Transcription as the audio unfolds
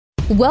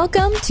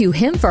Welcome to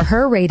Him for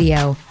Her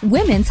Radio,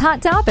 Women's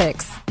Hot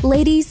Topics.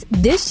 Ladies,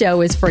 this show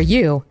is for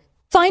you.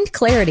 Find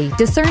clarity,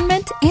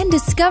 discernment, and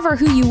discover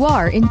who you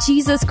are in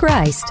Jesus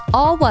Christ,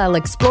 all while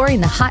exploring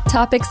the hot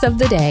topics of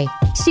the day.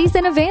 She's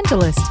an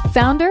evangelist,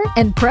 founder,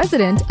 and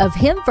president of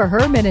Him for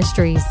Her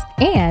Ministries,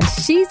 and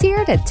she's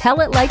here to tell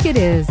it like it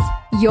is.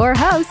 Your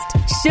host,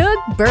 Shug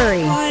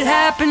Burry. What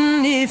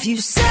happened if you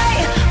say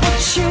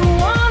what you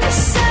want to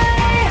say?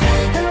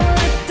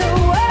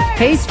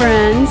 Hey,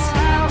 friends.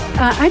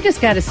 I just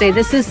got to say,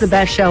 this is the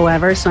best show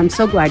ever, so I'm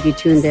so glad you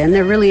tuned in.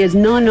 There really is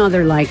none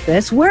other like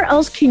this. Where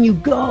else can you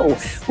go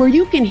where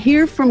you can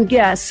hear from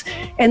guests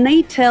and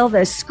they tell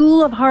the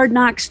School of Hard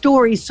Knocks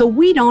stories so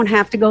we don't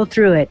have to go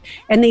through it?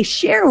 And they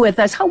share with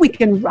us how we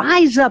can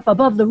rise up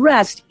above the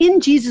rest in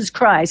Jesus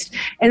Christ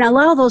and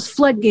allow those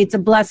floodgates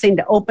of blessing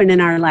to open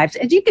in our lives.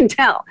 As you can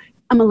tell,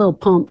 I'm a little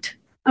pumped.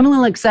 I'm a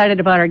little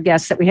excited about our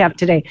guests that we have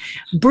today.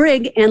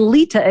 Brig and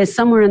Lita is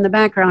somewhere in the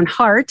background.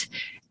 Heart,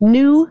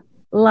 New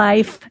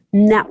Life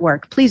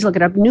Network. Please look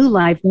it up,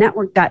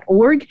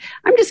 newlifenetwork.org.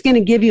 I'm just going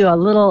to give you a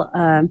little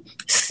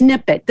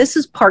snippet. This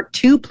is part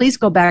 2. Please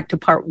go back to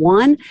part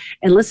 1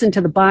 and listen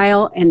to the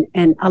bio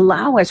and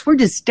allow us. We're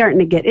just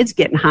starting to it's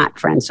getting hot,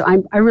 friends. So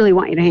I really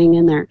want you to hang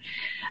in there.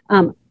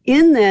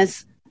 In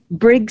this,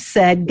 Briggs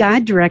said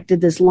God directed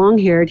this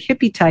long-haired,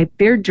 hippie-type,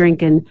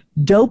 beer-drinking,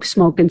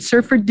 dope-smoking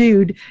surfer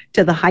dude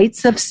to the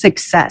heights of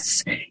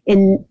success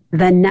in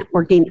the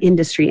networking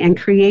industry and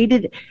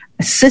created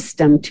a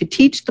system to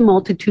teach the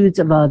multitudes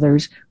of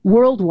others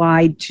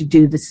worldwide to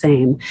do the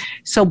same.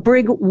 So,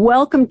 Brig,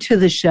 welcome to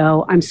the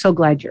show. I'm so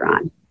glad you're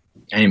on.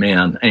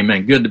 Amen.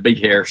 Amen. Good to be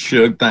here.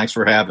 Shug, thanks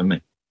for having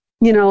me.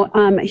 You know,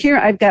 here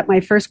I've got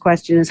my first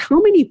question is, how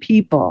many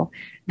people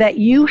that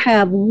you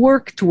have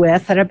worked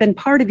with that have been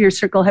part of your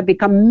circle have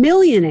become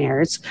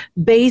millionaires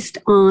based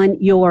on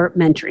your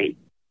mentoring?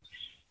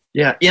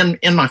 Yeah, in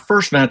my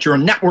first venture,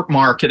 in network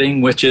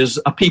marketing, which is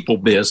a people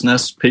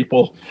business,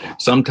 people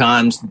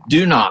sometimes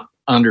do not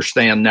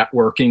understand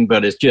networking,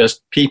 but it's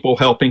just people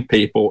helping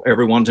people.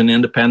 Everyone's an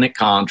independent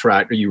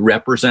contractor. You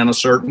represent a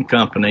certain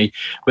company,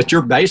 but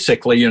you're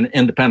basically an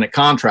independent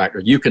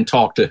contractor. You can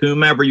talk to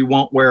whomever you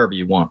want, wherever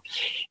you want.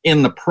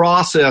 In the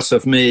process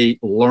of me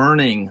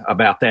learning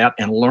about that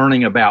and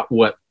learning about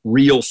what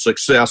real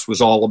success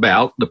was all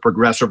about, the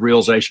progressive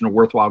realization of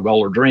worthwhile goal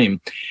or dream,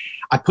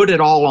 I put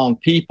it all on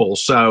people.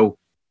 So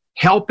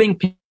helping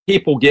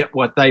people get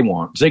what they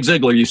want. Zig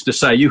Ziglar used to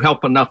say, you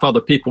help enough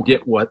other people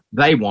get what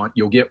they want,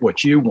 you'll get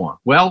what you want.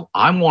 Well,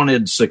 I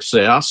wanted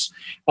success,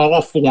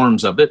 all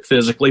forms of it,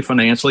 physically,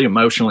 financially,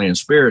 emotionally, and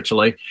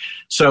spiritually.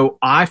 So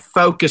I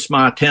focused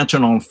my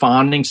attention on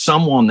finding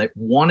someone that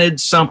wanted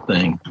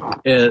something,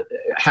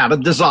 had a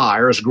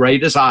desire as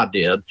great as I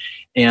did,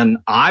 and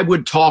I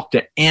would talk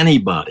to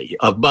anybody.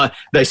 But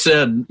they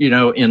said, you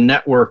know, in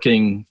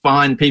networking,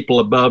 find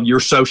people above your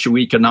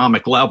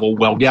socioeconomic level.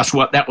 Well, guess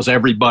what? That was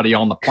everybody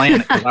on the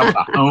planet. I was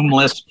a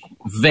homeless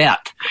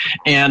vet.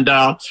 And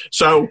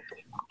so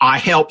I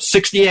helped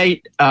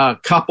 68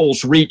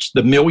 couples reach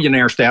the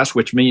millionaire status,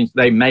 which means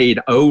they made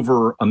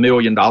over $1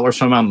 million,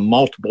 some of them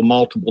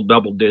multiple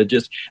double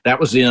digits. That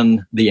was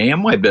in the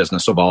Amway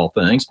business of all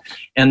things.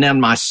 And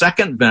then my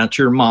second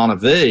venture,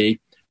 Monavie,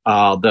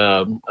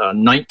 the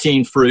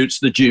 19 fruits,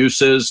 the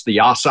juices, the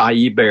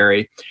acai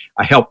berry.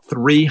 I helped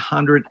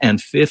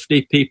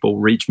 350 people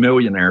reach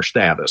millionaire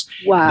status.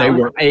 Wow. They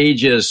were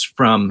ages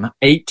from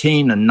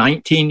 18 and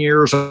 19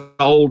 years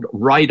old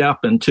right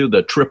up into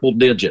the triple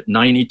digit,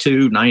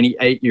 92,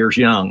 98 years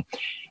young.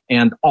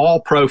 And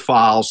all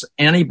profiles,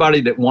 anybody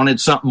that wanted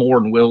something more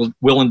and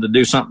willing to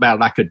do something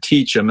about it, I could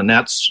teach them. And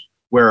that's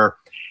where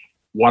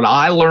what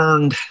I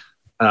learned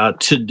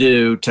to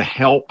do to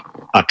help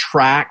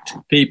attract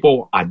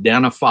people,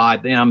 identify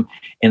them,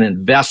 and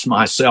invest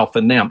myself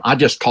in them. I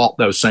just taught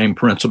those same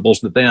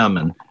principles to them,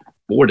 and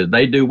boy, did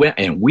they do well.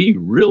 And we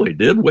really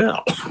did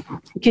well.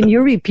 Can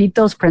you repeat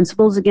those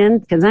principles again?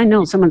 Because I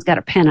know someone's got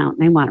a pen out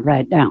and they want to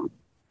write it down.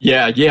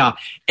 Yeah.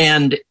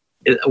 And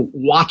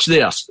watch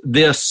this.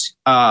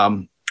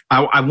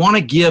 I want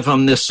to give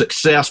them this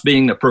success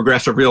being the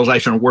progressive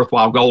realization of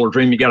worthwhile goal or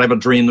dream. You got to have a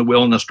dream, the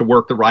willingness to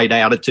work, the right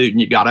attitude,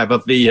 and you got to have a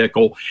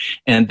vehicle,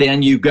 and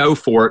then you go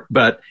for it.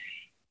 But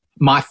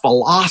my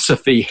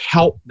philosophy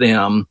helped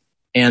them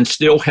and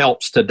still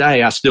helps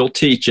today. I still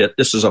teach it.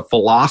 This is a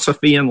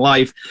philosophy in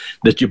life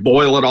that you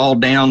boil it all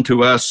down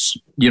to us,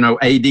 you know,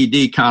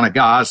 ADD kind of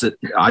guys that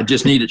I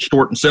just need it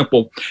short and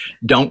simple.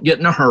 Don't get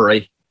in a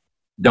hurry.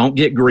 Don't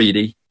get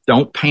greedy.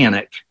 Don't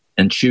panic,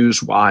 and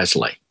choose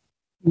wisely.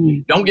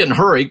 Don't get in a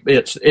hurry.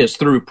 It's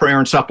through prayer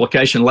and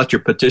supplication. Let your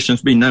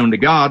petitions be known to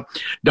God.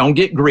 Don't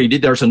get greedy.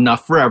 There's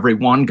enough for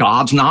everyone.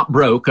 God's not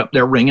broke up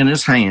there wringing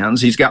his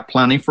hands. He's got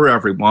plenty for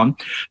everyone.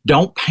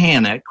 Don't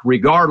panic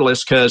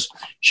regardless, because,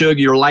 Shug,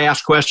 your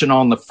last question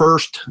on the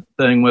first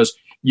thing was,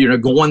 you know,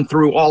 going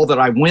through all that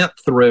I went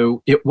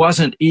through, it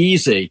wasn't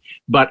easy,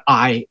 but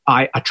I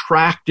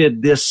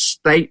attracted this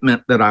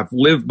statement that I've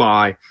lived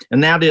by,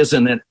 and that is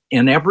in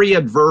every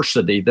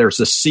adversity, there's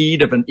a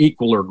seed of an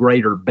equal or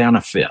greater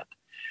benefit.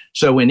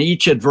 So in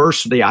each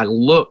adversity, I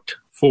looked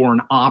for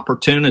an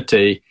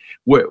opportunity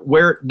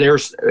where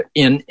there's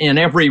in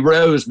every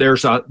rose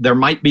there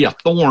might be a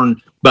thorn,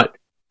 but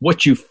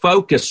what you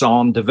focus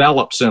on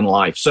develops in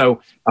life.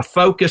 So I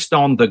focused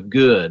on the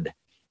good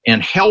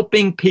and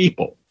helping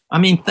people. I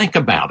mean, think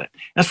about it.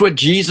 That's what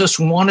Jesus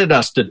wanted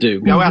us to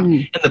do. Go out.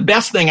 And the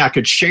best thing I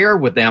could share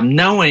with them,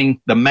 knowing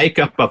the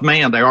makeup of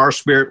man, they are a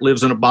spirit,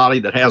 lives in a body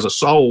that has a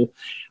soul.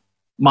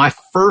 My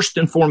first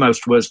and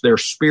foremost was their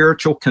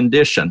spiritual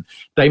condition.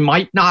 They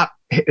might not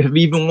have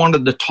even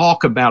wanted to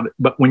talk about it,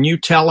 but when you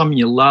tell them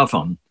you love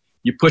them,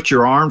 you put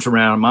your arms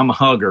around them. I'm a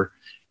hugger,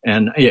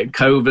 and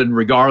COVID,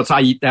 regardless,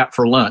 I eat that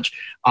for lunch.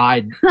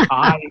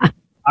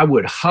 I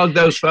would hug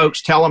those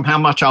folks, tell them how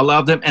much I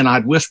love them, and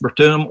I'd whisper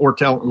to them or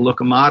look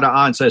them eye to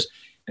eye and says,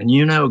 and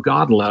you know,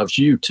 God loves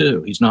you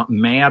too. He's not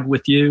mad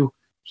with you.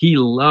 He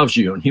loves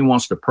you, and he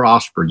wants to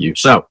prosper you.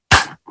 So,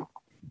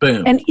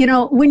 boom. And, you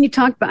know, when you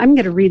talk about, I'm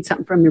going to read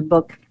something from your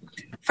book.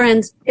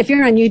 Friends, if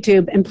you're on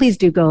YouTube, and please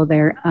do go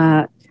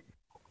there,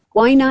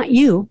 Why Not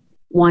You?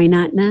 Why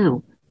Not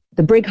Now?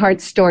 The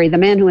Brighardt story, the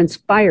man who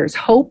inspires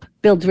hope,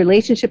 builds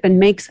relationship, and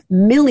makes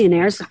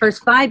millionaires. The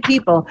first 5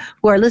 people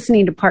who are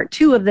listening to part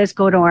 2 of this,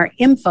 go to our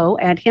info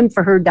at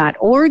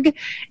himforher.org,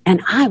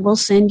 and I will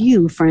send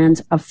you,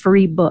 friends, a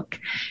free book.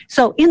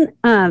 So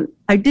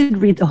I did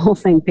read the whole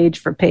thing page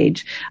for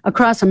page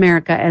across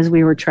America as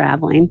we were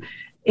traveling.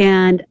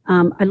 And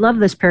I love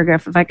this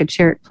paragraph. If I could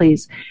share it,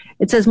 please.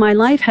 It says, my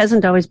life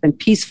hasn't always been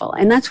peaceful.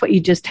 And that's what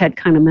you just had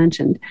kind of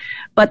mentioned.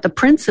 But the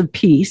Prince of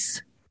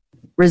Peace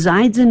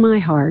resides in my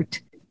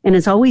heart and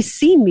has always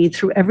seen me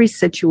through every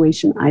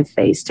situation I've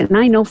faced. And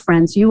I know,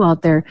 friends, you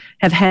out there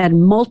have had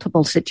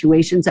multiple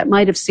situations that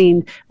might have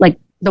seemed like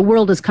the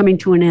world is coming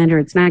to an end or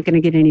it's not going to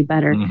get any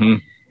better. Mm-hmm.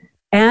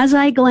 As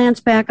I glance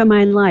back on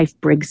my life,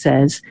 Briggs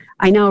says,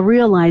 I now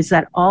realize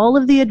that all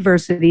of the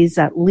adversities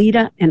that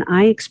Lita and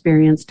I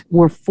experienced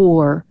were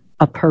for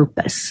a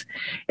purpose.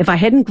 If I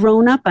hadn't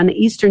grown up on the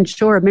eastern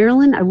shore of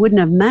Maryland, I wouldn't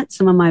have met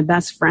some of my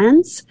best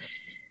friends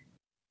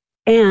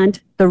and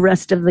the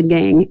rest of the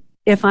gang.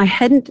 If I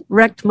hadn't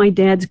wrecked my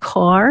dad's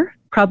car,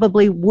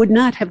 probably would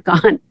not have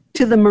gone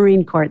to the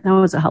Marine Corps. That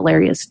was a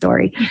hilarious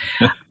story.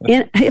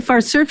 If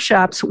our surf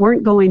shops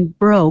weren't going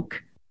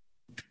broke,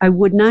 I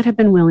would not have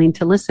been willing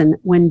to listen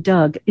when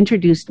Doug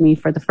introduced me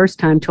for the first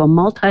time to a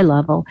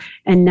multi-level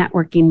and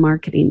networking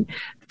marketing.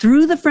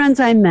 Through the friends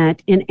I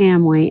met in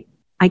Amway,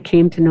 I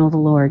came to know the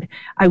Lord.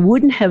 I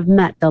wouldn't have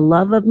met the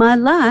love of my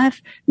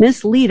life,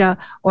 Miss Lita,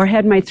 or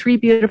had my 3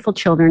 beautiful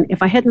children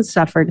if I hadn't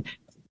suffered.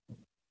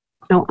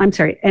 No, I'm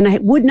sorry. And I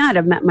would not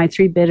have met my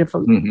 3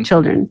 beautiful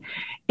children.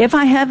 If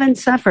I haven't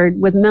suffered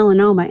with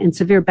melanoma and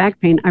severe back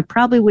pain, I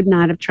probably would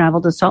not have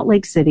traveled to Salt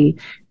Lake City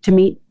to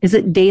meet, is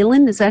it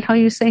Dalen? Is that how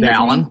you say his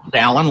name?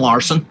 Dalen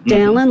Larson.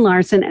 Dalen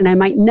Larson. And I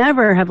might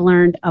never have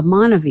learned of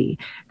Monavie.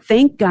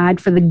 Thank God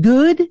for the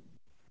good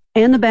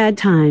and the bad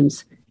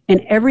times.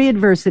 And every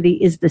adversity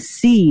is the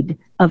seed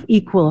of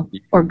equal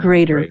or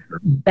greater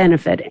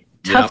benefit.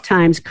 Tough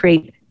times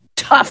create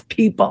tough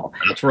people.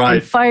 That's right.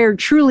 And fire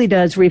truly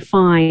does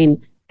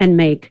refine and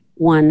make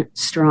one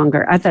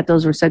stronger. I thought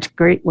those were such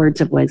great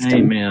words of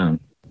wisdom.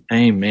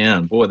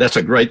 Amen. Boy, that's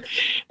a great.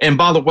 And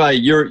by the way,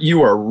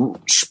 you are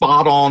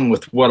spot on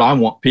with what I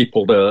want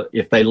people to,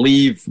 if they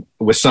leave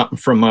with something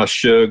from us,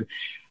 Shug,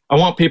 I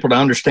want people to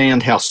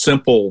understand how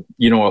simple,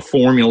 a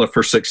formula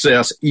for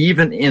success,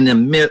 even in the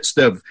midst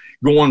of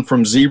going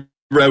from zero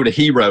to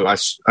hero, I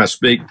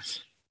speak.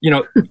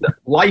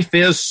 Life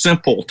is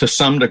simple to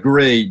some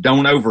degree.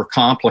 Don't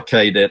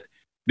overcomplicate it,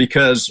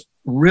 because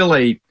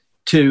really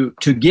to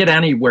get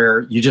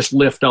anywhere, you just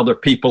lift other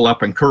people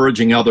up,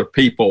 encouraging other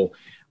people.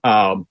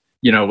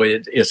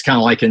 It's kind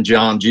of like in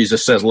John,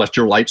 Jesus says, let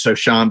your light so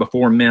shine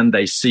before men,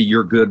 they see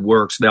your good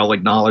works. They'll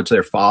acknowledge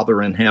their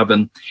Father in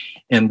heaven.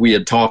 And we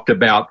had talked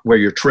about where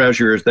your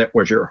treasure is,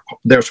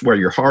 that's where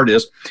your heart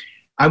is.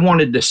 I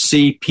wanted to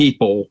see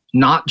people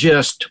not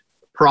just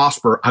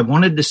prosper. I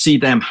wanted to see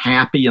them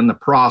happy in the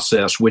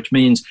process, which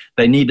means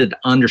they needed to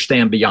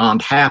understand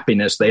beyond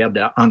happiness. They had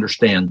to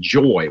understand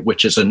joy,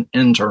 which is an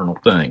internal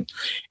thing.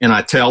 And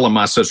I tell them,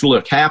 I says,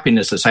 look,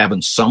 happiness is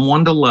having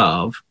someone to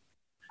love.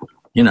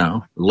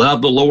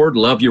 Love the Lord,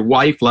 love your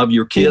wife, love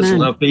your kids, Amen.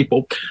 Love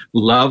people,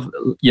 love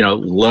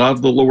the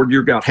Lord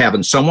your God,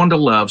 having someone to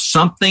love,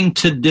 something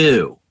to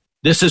do.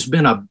 This has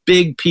been a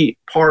big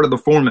part of the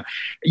formula.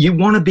 You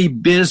want to be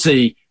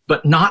busy,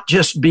 but not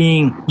just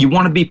you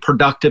want to be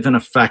productive and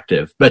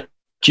effective, but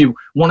you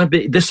want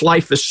to this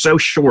life is so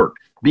short.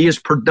 Be as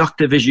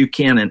productive as you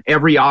can in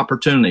every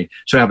opportunity.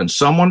 So having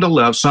someone to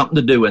love, something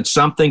to do, and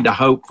something to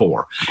hope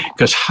for,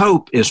 because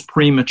hope is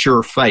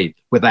premature faith.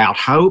 Without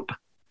hope,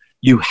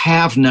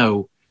 there's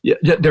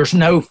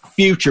no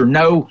future,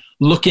 no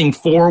looking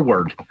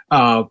forward.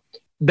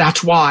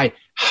 That's why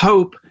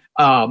hope,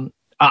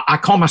 I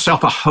call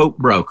myself a hope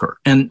broker,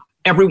 and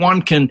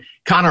everyone can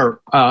kind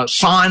of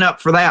sign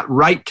up for that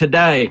right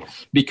today,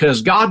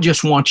 because God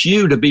just wants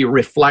you to be a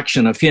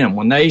reflection of Him.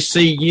 When they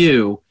see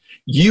you,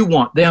 You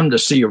want them to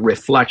see a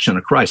reflection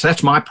of Christ.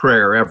 That's my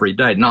prayer every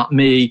day. Not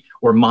me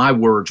or my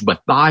words,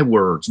 but thy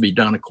words be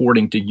done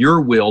according to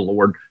your will,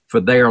 Lord, for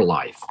their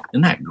life.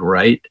 Isn't that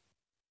great?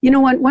 You know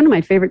what? One of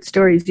my favorite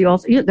stories, there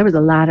was a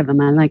lot of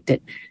them. I liked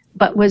it.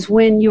 But was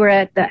when you were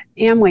at the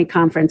Amway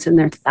conference and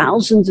there are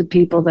thousands of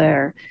people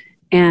there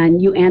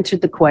and you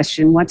answered the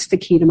question, what's the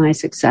key to my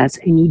success?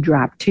 And you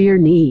dropped to your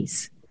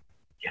knees.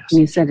 Yes. And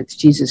you said it's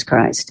Jesus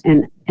Christ.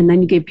 And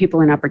then you gave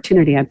people an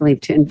opportunity, I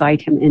believe, to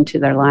invite him into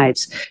their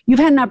lives. You've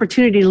had an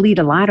opportunity to lead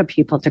a lot of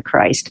people to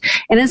Christ.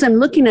 And as I'm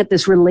looking at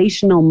this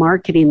relational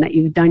marketing that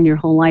you've done your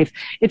whole life,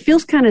 it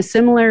feels kind of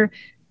similar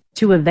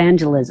to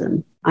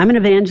evangelism. I'm an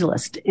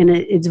evangelist, and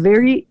it's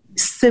very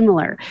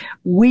similar.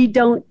 We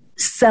don't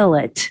sell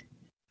it.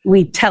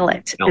 We tell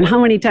it. And how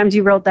many times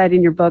you wrote that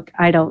in your book,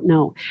 I don't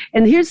know.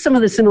 And here's some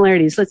of the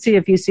similarities. Let's see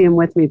if you see them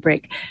with me,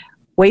 Break.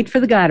 Wait for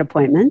the God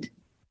appointment.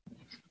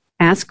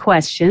 Ask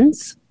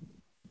questions.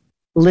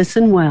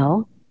 Listen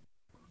well.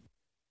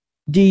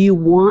 Do you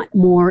want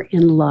more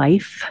in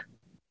life?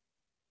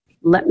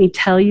 Let me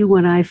tell you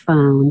what I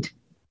found.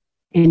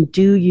 And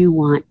do you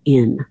want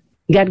in?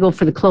 You got to go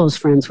for the clothes,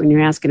 friends, when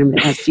you're asking him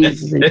to ask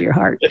Jesus into your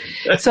heart.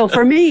 So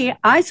for me,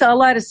 I saw a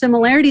lot of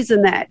similarities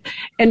in that.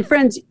 And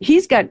friends,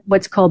 he's got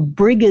what's called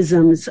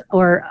Briggisms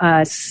or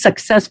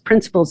success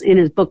principles in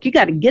his book. You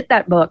got to get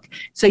that book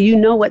so you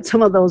know what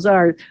some of those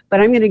are. But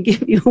I'm going to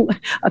give you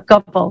a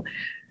couple.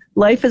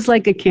 Life is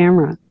like a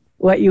camera.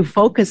 What you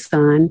focus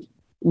on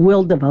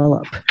will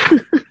develop.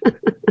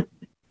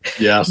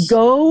 Yes.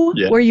 Go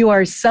where you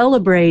are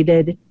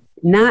celebrated,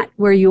 not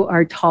where you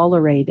are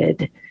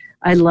tolerated.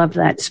 I love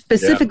that.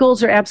 Specific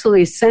goals are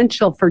absolutely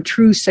essential for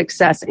true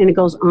success, and it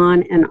goes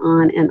on and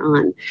on and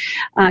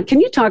on. Can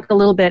you talk a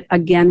little bit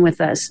again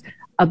with us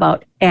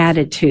about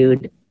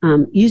attitude?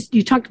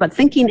 You talked about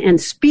thinking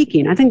and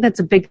speaking. I think that's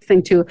a big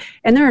thing too.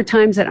 And there are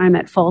times that I'm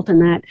at fault in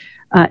that.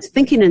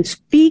 Thinking and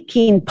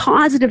speaking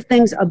positive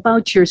things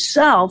about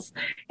yourself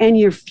and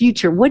your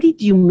future. What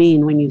did you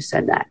mean when you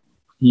said that?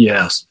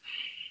 Yes.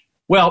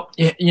 Well,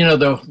 you know,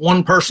 the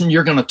one person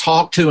you're going to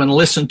talk to and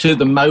listen to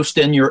the most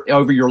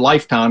over your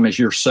lifetime is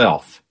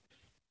yourself.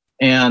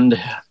 And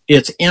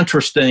it's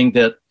interesting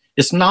that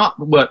it's not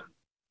what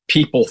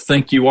people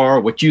think you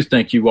are, what you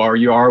think you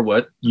are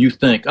what you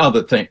think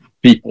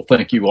people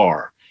think you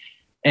are.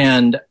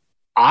 And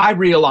I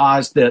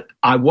realized that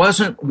I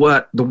wasn't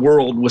what the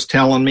world was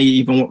telling me,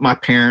 even with my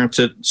parents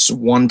at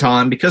one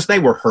time, because they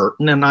were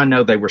hurting, and I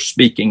know they were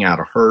speaking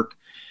out of hurt.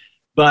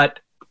 But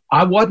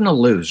I wasn't a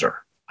loser.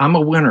 I'm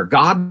a winner.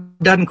 God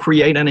doesn't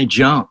create any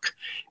junk.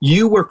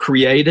 You were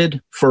created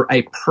for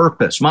a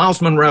purpose.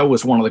 Miles Monroe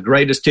was one of the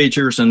greatest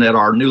teachers, and at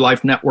our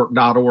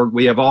newlifenetwork.org,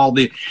 we have all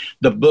the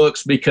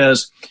books,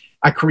 because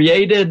I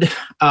created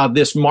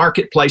this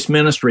marketplace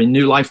ministry,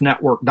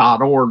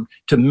 newlifenetwork.org,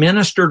 to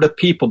minister to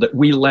people that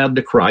we led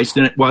to Christ.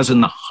 And it was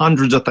in the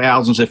hundreds of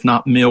thousands, if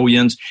not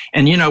millions.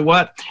 And you know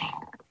what?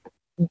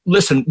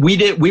 Listen,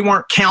 we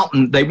weren't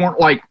counting. They weren't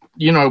like,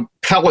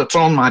 pellets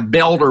on my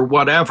belt or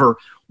whatever.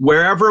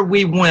 Wherever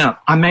we went,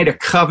 I made a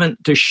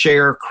covenant to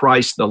share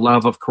Christ, the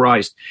love of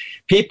Christ.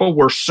 People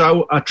were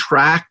so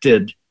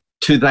attracted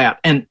to that.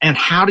 And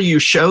how do you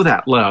show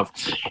that love?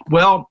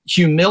 Well,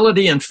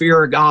 humility and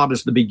fear of God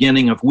is the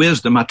beginning of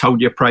wisdom. I told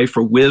you, pray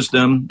for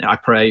wisdom. I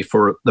pray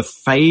for the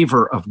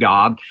favor of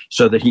God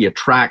so that he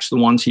attracts the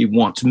ones he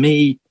wants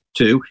me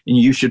to. And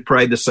you should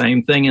pray the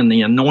same thing in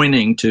the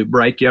anointing to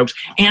break yokes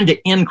and to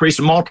increase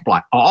and multiply.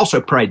 I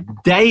also pray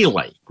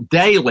daily,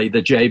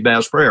 the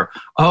Jabez prayer.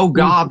 Oh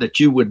God, that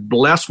you would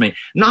bless me.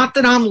 Not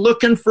that I'm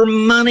looking for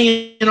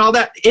money and all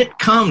that. It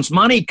comes.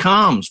 Money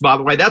comes, by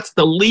the way. That's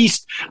the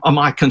least of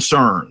my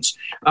concerns.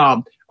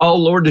 Oh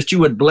Lord, that you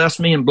would bless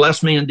me and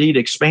bless me indeed,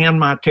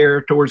 expand my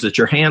territories, that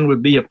your hand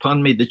would be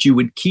upon me, that you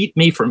would keep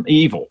me from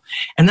evil.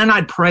 And then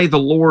I'd pray the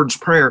Lord's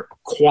Prayer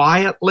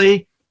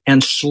quietly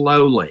and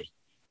slowly.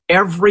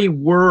 Every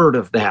word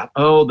of that,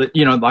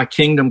 thy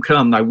kingdom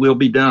come, thy will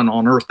be done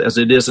on earth as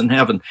it is in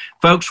heaven.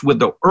 Folks, with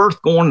the earth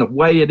going the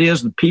way it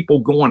is, the people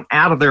going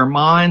out of their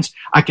minds,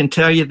 I can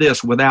tell you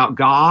this, without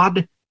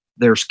God,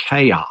 there's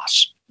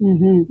chaos.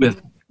 Mm-hmm.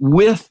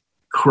 With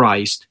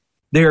Christ,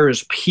 there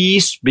is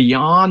peace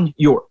beyond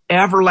your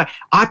everlasting.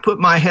 I put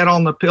my head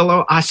on the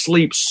pillow, I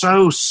sleep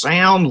so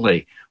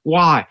soundly.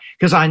 Why?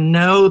 Because I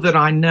know that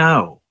I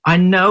know. I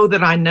know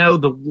that I know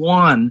the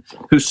one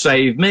who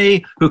saved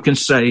me, who can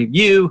save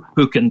you,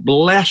 who can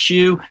bless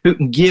you, who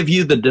can give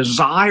you the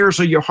desires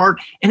of your heart.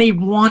 And he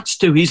wants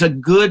to. He's a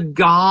good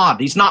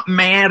God. He's not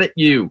mad at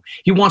you.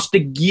 He wants to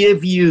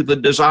give you the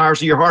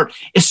desires of your heart,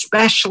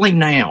 especially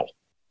now.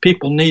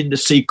 People need to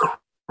see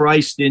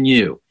Christ in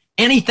you.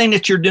 Anything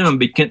that you're doing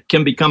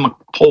can become a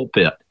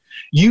pulpit.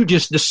 You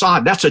just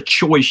decide. That's a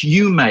choice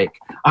you make.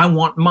 I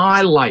want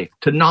my life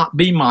to not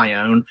be my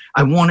own.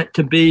 I want it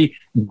to be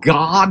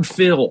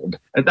God-filled.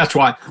 That's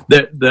why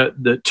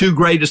the two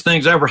greatest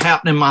things ever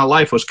happened in my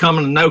life was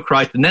coming to know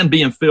Christ and then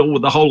being filled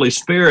with the Holy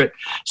Spirit,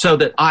 so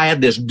that I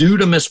had this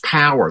dunamis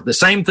power. The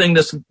same thing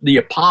that the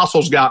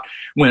apostles got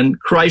when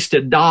Christ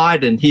had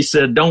died, and he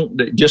said,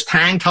 don't just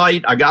hang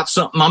tight. I got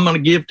something I'm going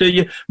to give to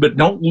you, but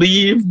don't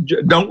leave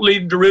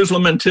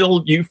Jerusalem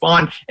until you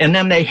find. And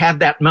then they had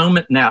that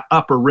moment in that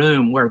upper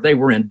room where they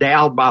were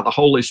endowed by the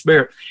Holy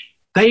Spirit.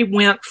 They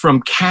went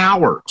from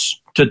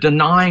cowards to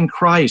denying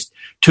Christ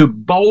to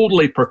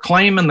boldly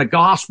proclaiming the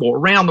gospel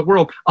around the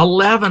world.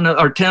 11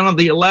 or 10 of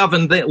the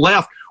 11 that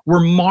left were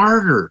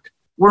martyred.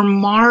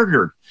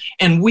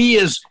 And we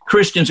as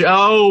Christians,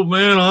 oh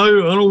man, I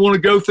don't want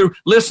to go through.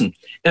 Listen,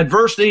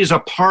 adversity is a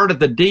part of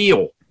the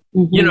deal.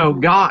 Mm-hmm. You know,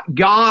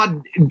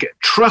 God,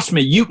 trust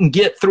me, you can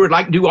get through it.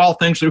 I can do all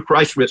things through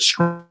Christ, which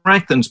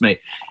strengthens me.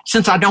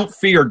 Since I don't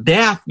fear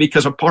death,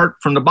 because apart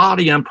from the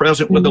body, I'm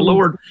present with the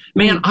Lord,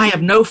 man, I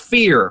have no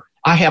fear.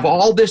 I have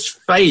all this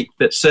faith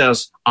that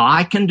says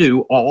I can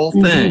do all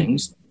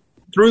things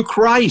through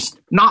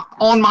Christ, not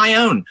on my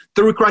own.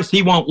 Through Christ,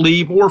 he won't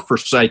leave or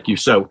forsake you.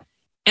 So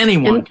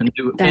anyone can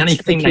do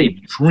anything they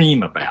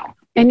dream about.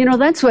 And, you know,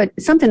 that's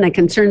something that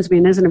concerns me.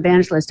 And as an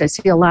evangelist, I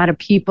see a lot of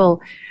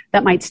people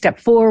that might step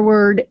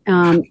forward.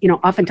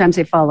 Oftentimes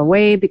they fall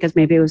away because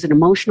maybe it was an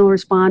emotional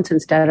response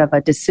instead of a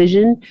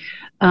decision.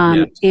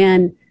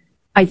 And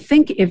I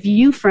think if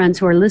you, friends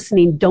who are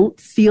listening, don't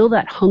feel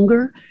that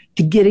hunger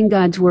to get in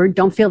God's word,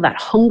 don't feel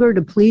that hunger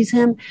to please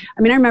him.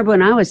 I mean, I remember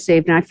when I was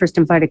saved and I first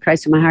invited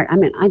Christ in my heart. I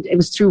mean, it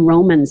was through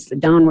Romans, the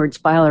downward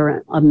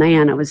spiral of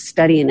man. I was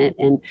studying it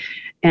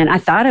and I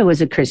thought I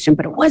was a Christian,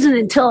 but it wasn't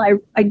until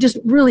I just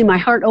really, my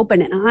heart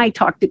opened and I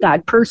talked to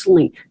God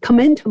personally. Come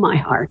into my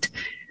heart.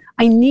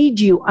 I need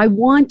you. I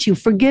want you.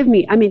 Forgive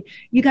me. I mean,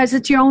 you guys,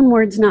 it's your own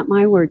words, not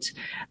my words.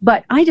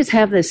 But I just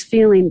have this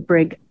feeling,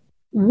 Brig,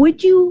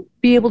 would you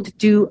be able to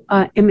do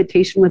an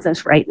invitation with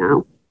us right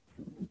now?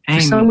 For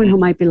someone who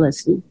might be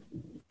listening.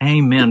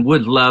 Amen.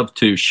 Would love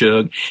to,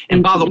 Shug.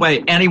 And by the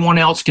way, anyone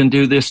else can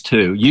do this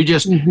too. You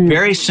just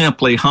very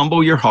simply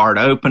humble your heart,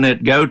 open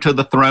it, go to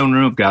the throne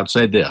room of God,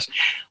 say this,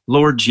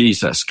 Lord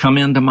Jesus, come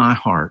into my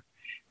heart.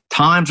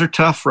 Times are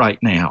tough right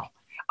now.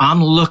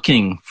 I'm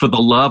looking for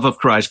the love of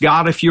Christ.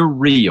 God, if you're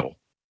real,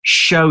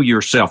 show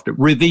yourself,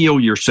 reveal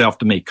yourself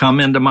to me.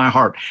 Come into my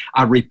heart.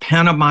 I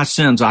repent of my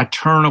sins. I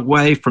turn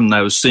away from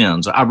those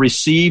sins. I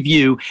receive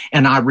you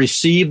and I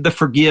receive the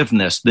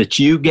forgiveness that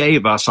you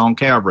gave us on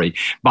Calvary.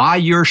 By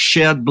your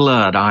shed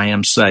blood, I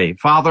am saved.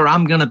 Father,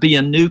 I'm going to be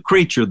a new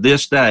creature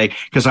this day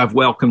because I've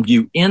welcomed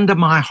you into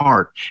my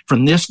heart.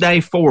 From this day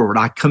forward,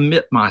 I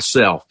commit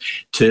myself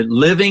to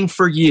living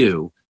for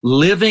you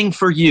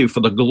for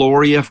the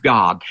glory of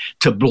God,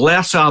 to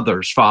bless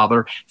others,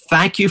 Father.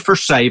 Thank you for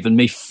saving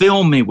me.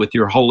 Fill me with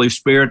your Holy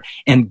Spirit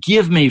and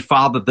give me,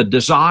 Father, the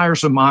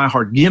desires of my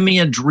heart. Give me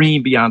a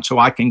dream beyond so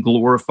I can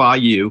glorify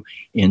you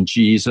in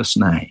Jesus'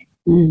 name.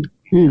 And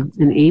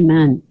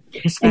amen.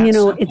 And you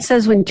know, it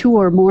says when two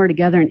or more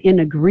together and in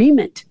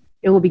agreement,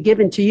 it will be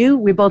given to you.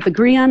 We both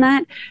agree on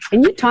that.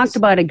 And you talked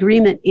about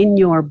agreement in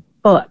your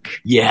book.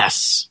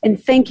 Yes. And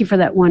thank you for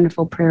that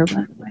wonderful prayer,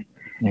 by the way.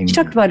 Amen. You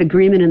talked about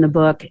agreement in the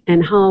book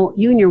and how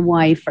you and your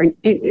wife and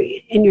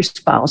your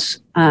spouse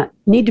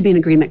need to be in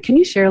agreement. Can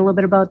you share a little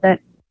bit about that?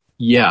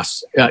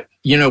 Yes.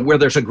 Where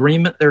there's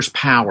agreement, there's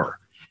power.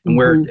 And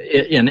where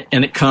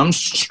it comes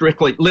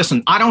strictly,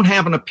 listen, I don't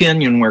have an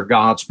opinion where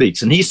God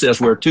speaks. And he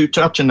says we're two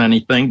touching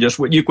anything, just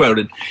what you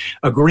quoted,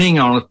 agreeing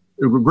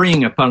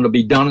upon it to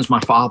be done as my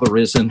Father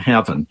is in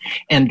heaven.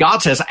 And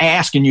God says,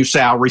 ask and you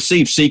shall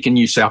receive, seek and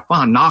you shall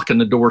find, knock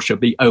and the door shall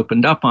be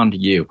opened up unto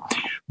you.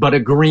 But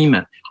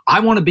agreement. I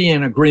want to be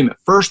in agreement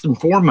first and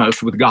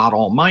foremost with God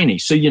Almighty.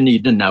 So you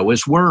need to know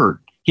his word.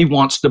 He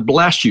wants to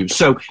bless you.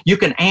 So you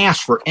can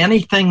ask for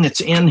anything that's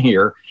in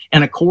here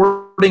and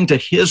according to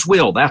his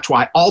will. That's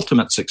why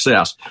ultimate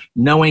success,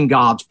 knowing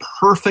God's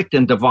perfect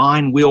and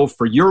divine will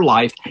for your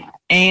life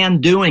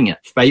and doing it.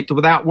 Faith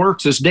without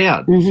works is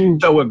dead.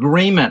 So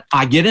agreement,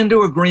 I get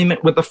into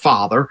agreement with the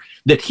Father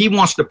that he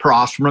wants to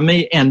prosper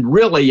me. And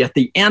really at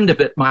the end of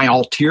it, my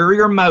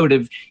ulterior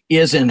motive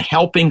is in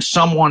helping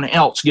someone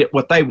else get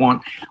what they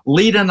want.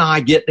 Lita and I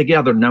get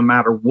together no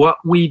matter what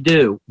we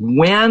do.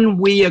 When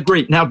we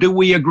agree. Now, do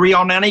we agree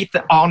on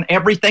anything, on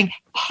everything?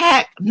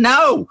 Heck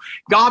no.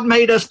 God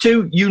made us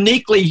two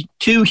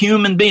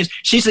human beings.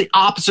 She's the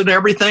opposite of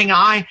everything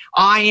I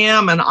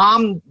am. And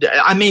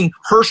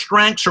her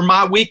strengths are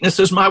my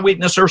weaknesses, my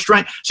weakness, her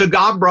strength. So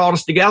God brought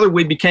us together.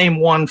 We became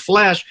one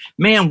flesh.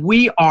 Man,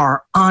 we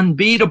are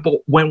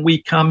unbeatable when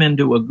we come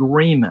into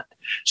agreement.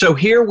 So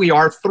here we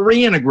are,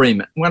 three in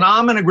agreement. When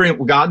I'm in agreement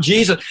with God,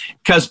 Jesus,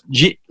 because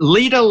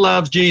Lita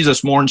loves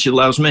Jesus more than she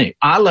loves me.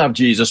 I love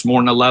Jesus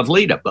more than I love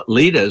Lita, but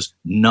Lita's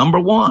number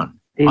one.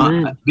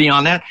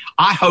 Beyond that,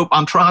 I hope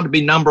I'm trying to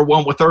be number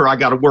one with her. I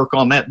got to work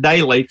on that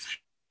daily.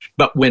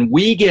 But when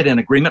we get in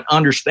agreement,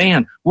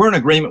 understand we're in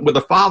agreement with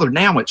the Father.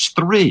 Now it's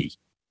three.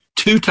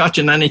 Two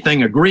touching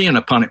anything, agreeing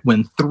upon it.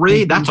 When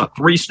three, that's a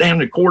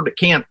three-stranded cord that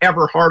can't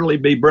ever hardly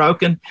be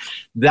broken.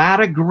 That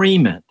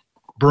agreement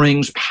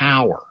brings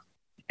power.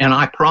 And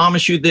I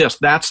promise you this,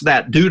 that's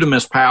that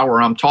dunamis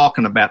power I'm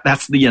talking about.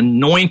 That's the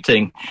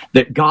anointing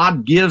that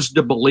God gives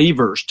to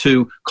believers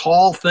to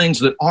call things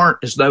that aren't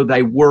as though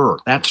they were.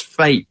 That's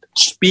faith,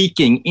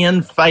 speaking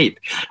in faith,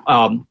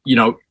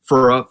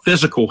 for a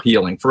physical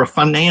healing, for a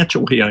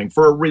financial healing,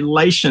 for a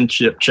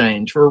relationship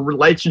change, for a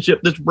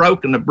relationship that's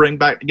broken to bring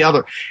back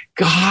together.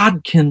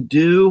 God can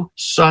do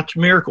such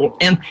miracles,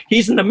 and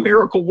he's in the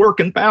miracle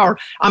working power.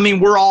 I mean,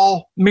 we're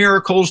all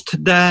miracles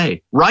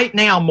today. Right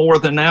now, more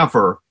than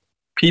ever,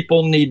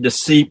 people need to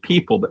see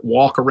people that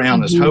walk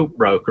around as hope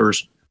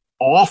brokers,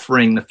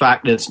 offering the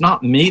fact that it's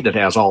not me that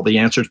has all the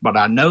answers, but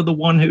I know the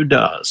one who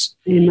does.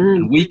 Amen.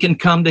 And we can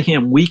come to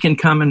him. We can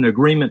come in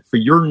agreement for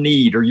your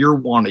need or your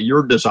want or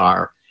your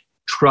desire.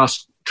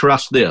 Trust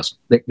this,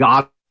 that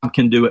God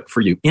can do it for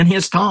you in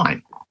his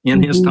time,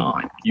 his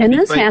time. And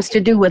this has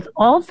to do with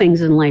all things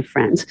in life,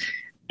 friends.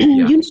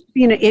 Yeah.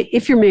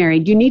 If you're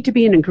married, you need to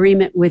be in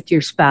agreement with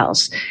your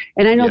spouse.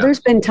 And I know there's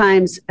been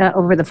times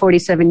over the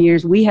 47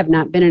 years we have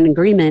not been in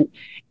agreement,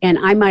 and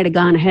I might have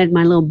gone ahead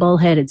my little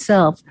bullheaded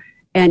self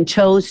and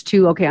chose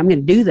to, okay, I'm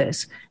going to do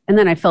this. And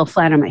then I fell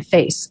flat on my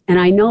face. And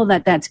I know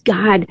that that's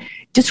God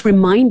just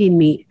reminding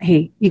me,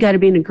 hey, you got to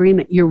be in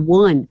agreement. You're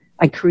one.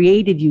 I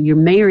created you. You're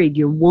married.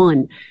 You're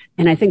one.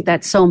 And I think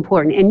that's so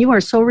important. And you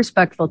are so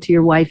respectful to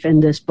your wife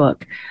in this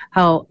book,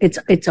 how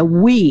it's a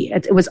we.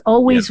 It was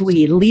always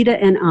we, Lita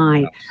and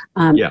I.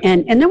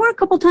 And there were a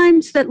couple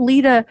times that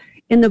Lita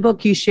in the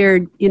book you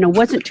shared,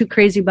 wasn't too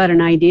crazy about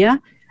an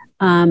idea.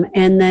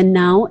 And then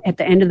now at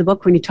the end of the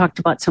book, when you talked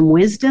about some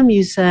wisdom,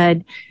 you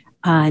said,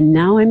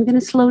 now I'm going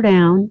to slow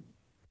down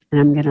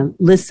and I'm going to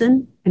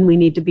listen, and we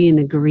need to be in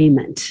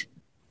agreement.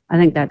 I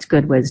think that's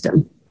good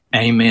wisdom.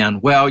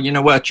 Amen. Well, you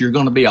know what? You're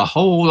going to be a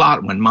whole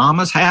lot when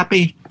mama's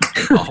happy.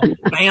 The whole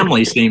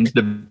family seems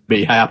to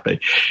be happy.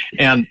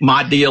 And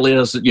my deal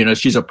is,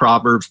 she's a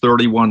Proverbs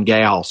 31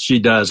 gal. She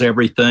does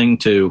everything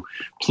to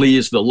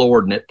please the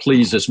Lord, and it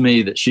pleases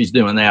me that she's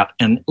doing that.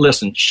 And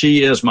listen,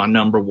 she is my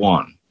number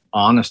one,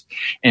 honest.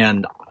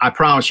 And I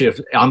promise you, if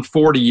I'm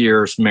 40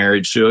 years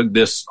married, Shug,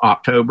 this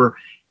October,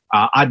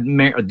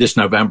 this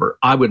November,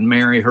 I would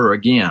marry her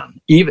again.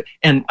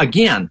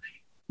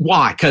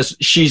 Why? Because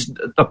she's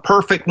the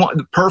perfect one,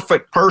 the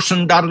perfect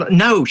person.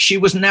 No, she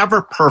was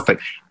never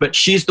perfect, but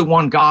she's the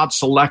one God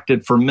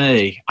selected for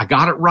me. I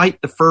got it right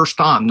the first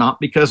time, not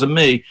because of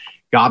me.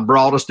 God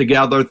brought us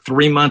together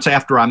 3 months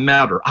after I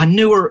met her. I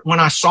knew her when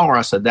I saw her.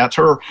 I said, that's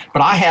her.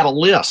 But I had a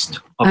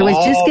list. I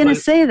was just going to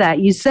say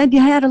that. You said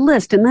you had a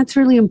list, and that's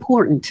really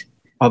important.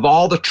 Of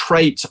all the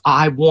traits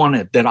I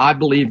wanted that I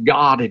believe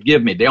God had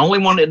given me. The only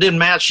one that didn't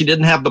match, she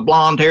didn't have the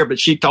blonde hair, but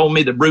she told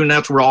me the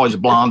brunettes were always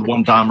blonde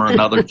one time or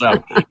another.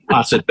 So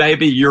I said,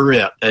 baby, you're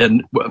it.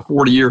 And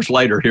 40 years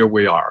later, here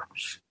we are.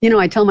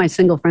 I tell my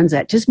single friends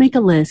that just make a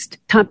list,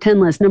 top 10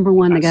 list. Number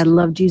one, they got to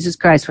love Jesus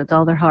Christ with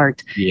all their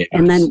heart. Yes.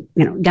 And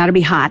then, got to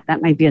be hot.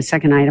 That might be a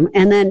second item.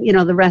 And then,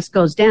 the rest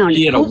goes down.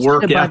 You post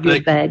work it above ethic.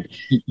 Your bed,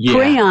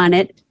 pray on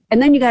it, and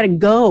then you got to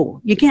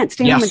go. You can't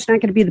stay home. It's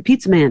not going to be the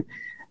pizza man.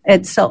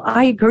 And so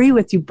I agree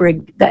with you,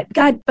 Brig, that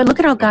God, but look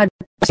at how God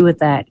blessed you with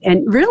that.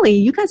 And really,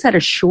 you guys had a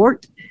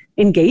short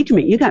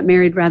engagement. You got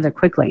married rather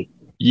quickly.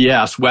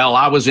 Yes. Well,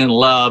 I was in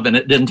love, and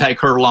it didn't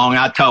take her long.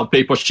 I tell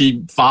people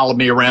she followed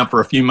me around for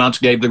a few months,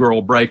 gave the girl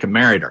a break, and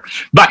married her.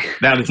 But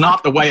that is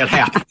not the way it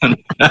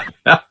happened.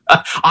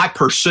 I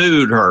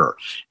pursued her,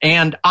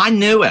 and I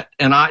knew it.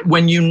 And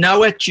when you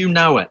know it, you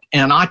know it.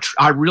 And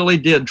I really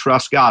did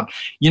trust God.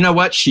 You know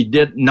what? She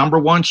did. Number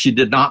one, she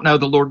did not know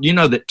the Lord. You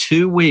know that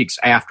 2 weeks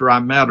after I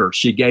met her,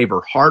 she gave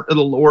her heart to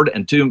the Lord,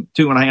 and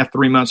 2.5,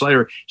 3 months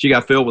later, she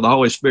got filled with the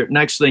Holy Spirit.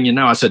 Next thing you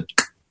know, I said,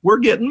 we're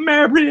getting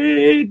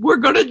married. We're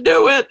going to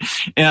do it.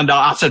 And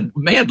I said,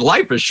 man,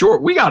 life is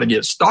short. We got to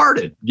get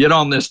started, get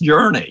on this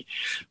journey.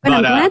 But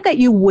I'm glad that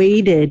you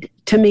waited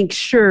to make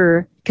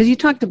sure, because you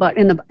talked about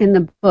in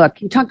the book,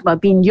 you talked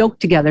about being yoked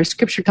together.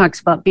 Scripture talks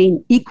about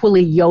being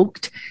equally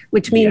yoked,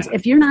 which means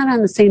if you're not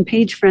on the same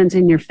page, friends,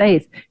 in your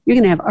faith, you're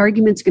going to have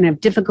arguments, you're going to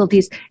have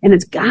difficulties, and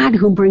it's God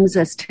who brings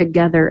us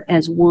together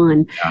as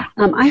one. Yeah.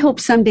 I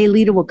hope someday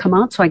Lita will come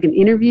out so I can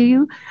interview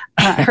you.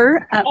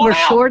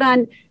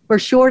 We're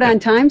short on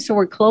time, so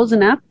we're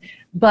closing up.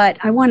 But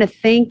I want to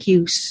thank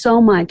you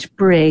so much,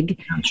 Brig.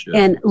 Sure.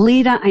 And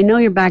Lita, I know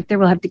you're back there.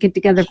 We'll have to get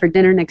together for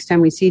dinner next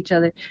time we see each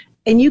other.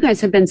 And you guys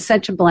have been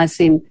such a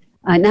blessing,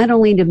 not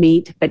only to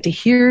meet, but to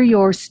hear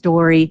your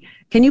story.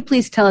 Can you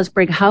please tell us,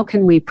 Brig, how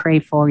can we pray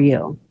for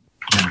you?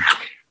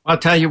 I'll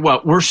tell you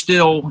what, we're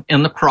still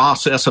in the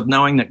process of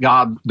knowing that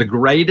the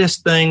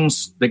greatest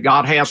things that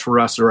God has for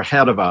us are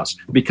ahead of us,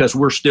 because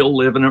we're still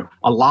living.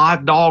 A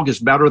live dog is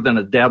better than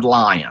a dead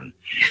lion.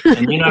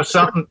 And you know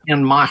something,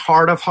 in my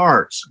heart of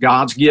hearts,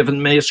 God's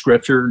given me a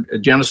scripture,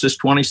 Genesis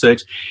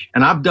 26,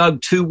 and I've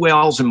dug 2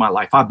 wells in my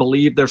life. I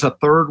believe there's a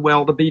 3rd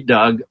well to be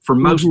dug for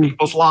most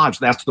people's lives.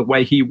 That's the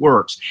way he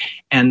works.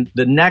 And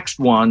the next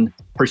one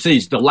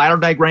precedes. The latter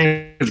day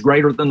grain is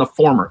greater than the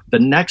former. The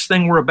next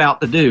thing we're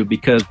about to do,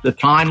 because the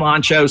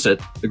timeline shows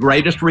it, the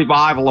greatest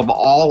revival of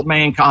all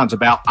mankind's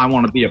about. I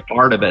want to be a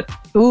part of it.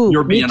 Ooh,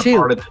 you're being a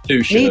part of it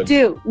too,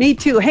 Shug. Me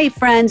too. Hey,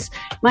 friends,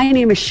 my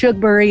name is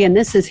Shugbury, and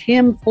this is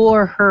Him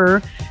for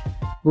Her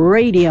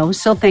Radio.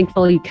 So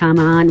thankful you come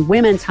on.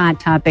 Women's Hot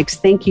Topics.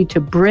 Thank you to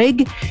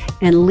Brig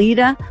and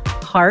Lita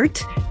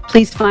Hart.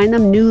 Please find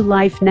them,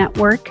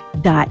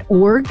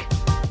 newlifenetwork.org.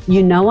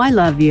 You know I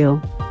love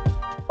you.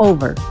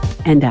 Over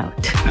and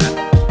out.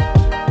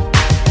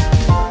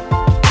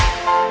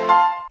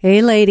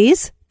 Hey,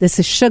 ladies. This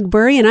is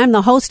Shugbury, and I'm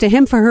the host of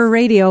Him for Her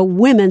Radio,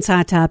 Women's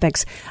Hot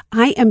Topics.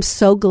 I am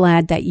so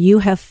glad that you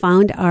have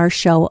found our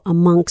show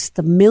amongst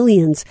the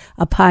millions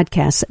of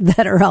podcasts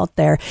that are out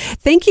there.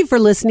 Thank you for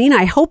listening.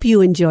 I hope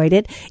you enjoyed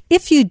it.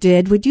 If you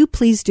did, would you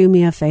please do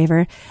me a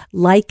favor?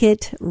 Like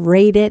it,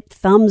 rate it,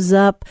 thumbs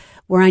up.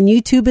 We're on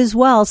YouTube as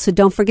well, so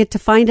don't forget to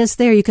find us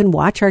there. You can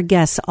watch our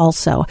guests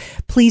also.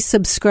 Please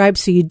subscribe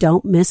so you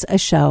don't miss a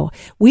show.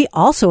 We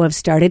also have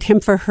started Him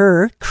for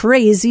Her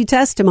Crazy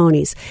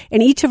Testimonies,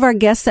 and each of our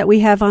guests that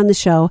we have on the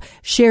show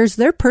shares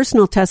their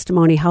personal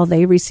testimony, how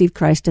they received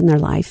Christ in their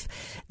life.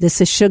 This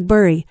is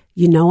Shugbury.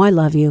 You know I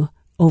love you.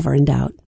 Over and out.